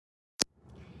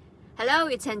Hello,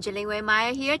 it's Angeline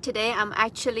Waymeyer here. Today, I'm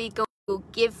actually going to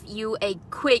give you a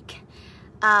quick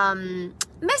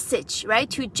message, right,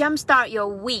 to jumpstart your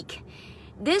week.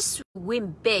 This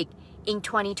win big in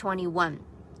 2021.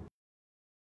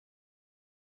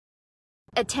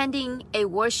 Attending a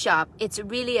workshop, it's a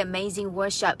really amazing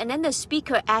workshop. And then the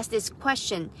speaker asked this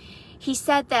question. He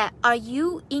said that, are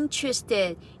you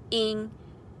interested in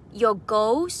your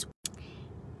goals?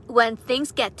 When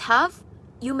things get tough,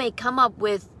 you may come up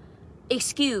with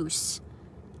excuse,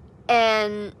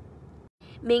 and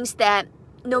means that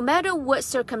no matter what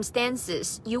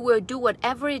circumstances, you will do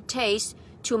whatever it takes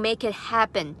to make it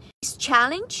happen. This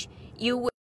challenge, you will.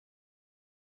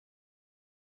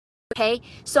 Okay,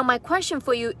 so my question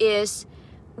for you is,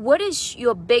 what is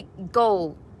your big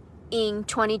goal in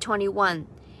 2021?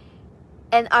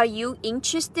 And are you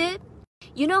interested?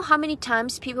 You know how many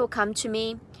times people come to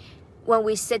me when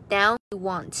we sit down, we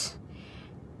want.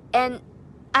 And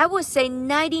I would say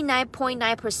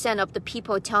 99.9% of the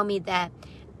people tell me that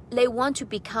they want to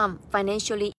become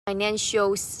financial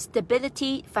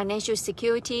stability, financial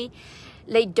security.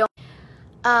 They don't.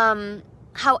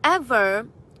 However,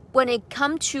 when it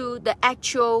comes to the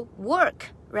actual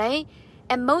work, right?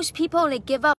 And most people, they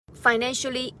give up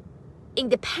financially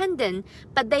independent,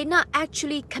 but they're not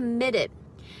actually committed.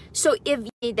 So if you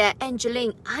say that,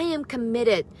 Angeline, I am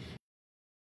committed,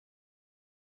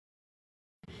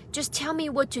 just tell me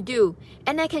what to do,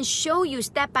 and I can show you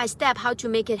step by step how to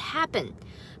make it happen.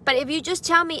 But if you just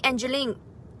tell me, Angeline,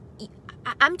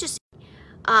 I'm just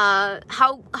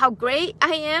how great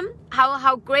I am,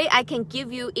 how great I can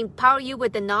empower you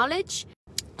with the knowledge.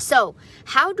 So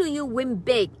how do you win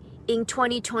big in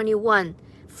 2021?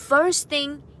 First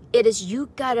thing, it is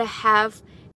you gotta have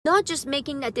not just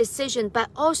making a decision, but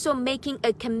also making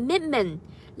a commitment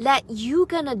that you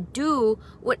gonna do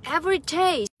whatever it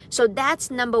takes. So that's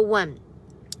number one.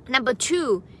 Number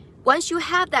two, once you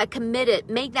have that committed,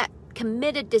 make that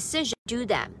committed decision, do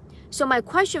that. So my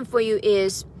question for you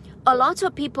is, a lot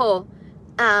of people,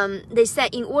 they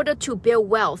said, in order to build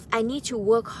wealth, I need to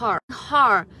work hard,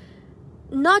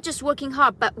 not just working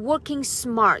hard, but working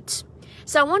smart.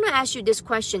 So I want to ask you this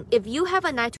question. If you have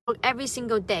a night to work every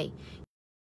single day,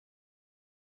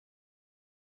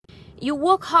 you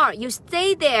work hard, you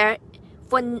stay there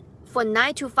for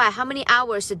 9 to 5, how many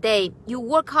hours a day? You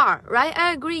work hard, right?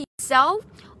 I agree. Yourself,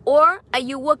 or are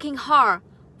you working hard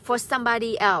for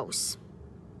somebody else?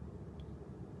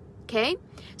 Okay,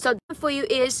 so for you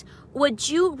is, would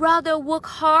you rather work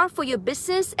hard for your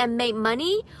business and make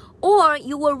money, or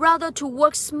you would rather to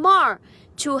work smart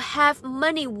to have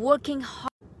money working hard?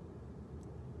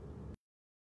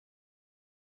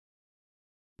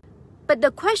 But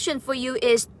the question for you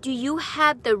is, do you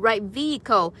have the right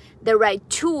vehicle, the right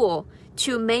tool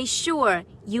to make sure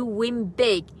you win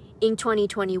big in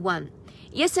 2021?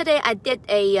 Yesterday, I did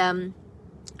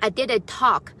a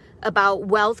talk about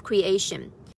wealth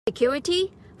creation,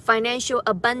 security, financial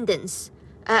abundance,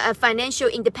 financial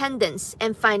independence,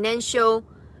 and financial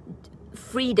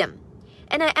freedom.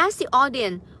 And I asked the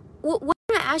audience, when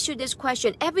I ask you this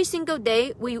question, every single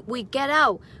day we get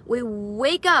out, we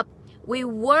wake up, we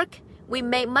work, we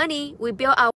make money, we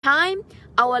build our time,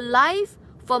 our life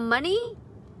for money?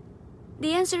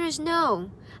 The answer is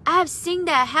no. I have seen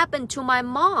that happen to my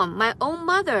mom, my own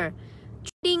mother,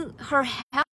 trading her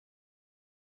health,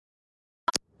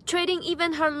 trading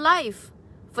even her life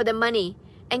for the money.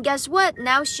 And guess what?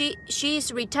 Now she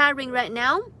is retiring right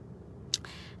now,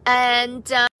 and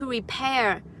to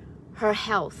repair her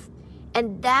health.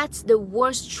 And that's the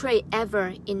worst trade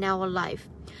ever in our life.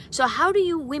 So how do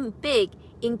you win big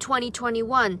in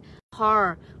 2021?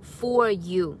 Hard for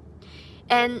you.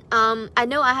 And I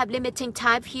know I have limiting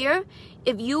time here.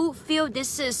 If you feel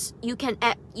this is,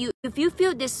 if you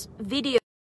feel this video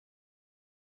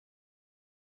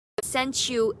sent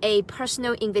you a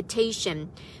personal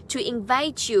invitation to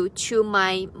invite you to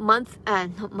my my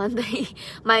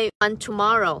month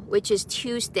tomorrow, which is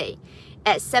Tuesday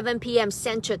at 7 p.m.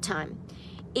 Central Time.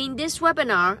 In this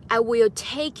webinar, I will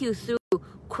take you through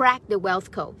Crack the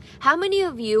Wealth Code. How many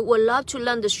of you would love to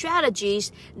learn the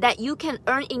strategies that you can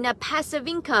earn enough passive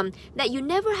income that you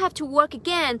never have to work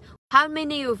again? How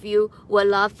many of you would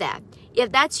love that?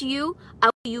 If that's you, I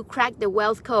want you crack the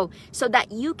wealth code so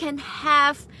that you can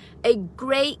have a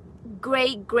great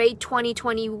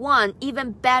 2021,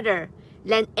 even better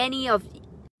than any of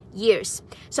years.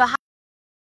 So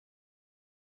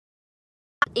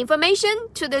information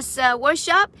to this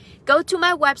workshop, go to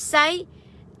my website,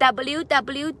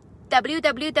 www.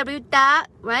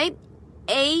 Right?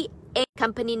 A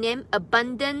company name,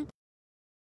 Abundant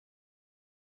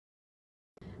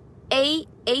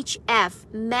AHF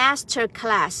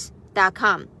Masterclass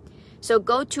financial.com. So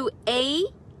go to A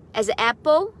as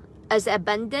apple, as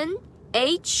abundant,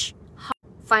 H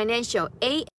financial,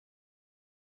 A.com.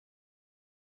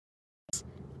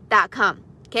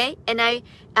 Okay, and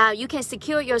you can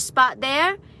secure your spot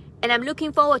there, and I'm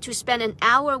looking forward to spend an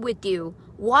hour with you,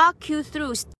 walk you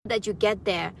through that you get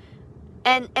there,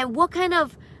 and what kind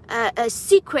of a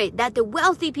secret that the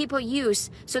wealthy people use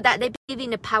so that they believe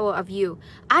in the power of you.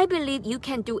 I believe you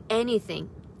can do anything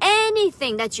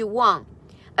that you want,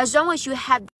 as long as you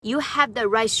have the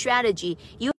right strategy.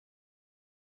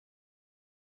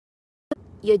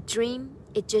 Your dream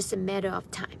is just a matter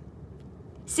of time.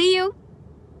 See you.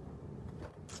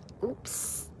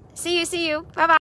 Oops. See you. Bye-bye.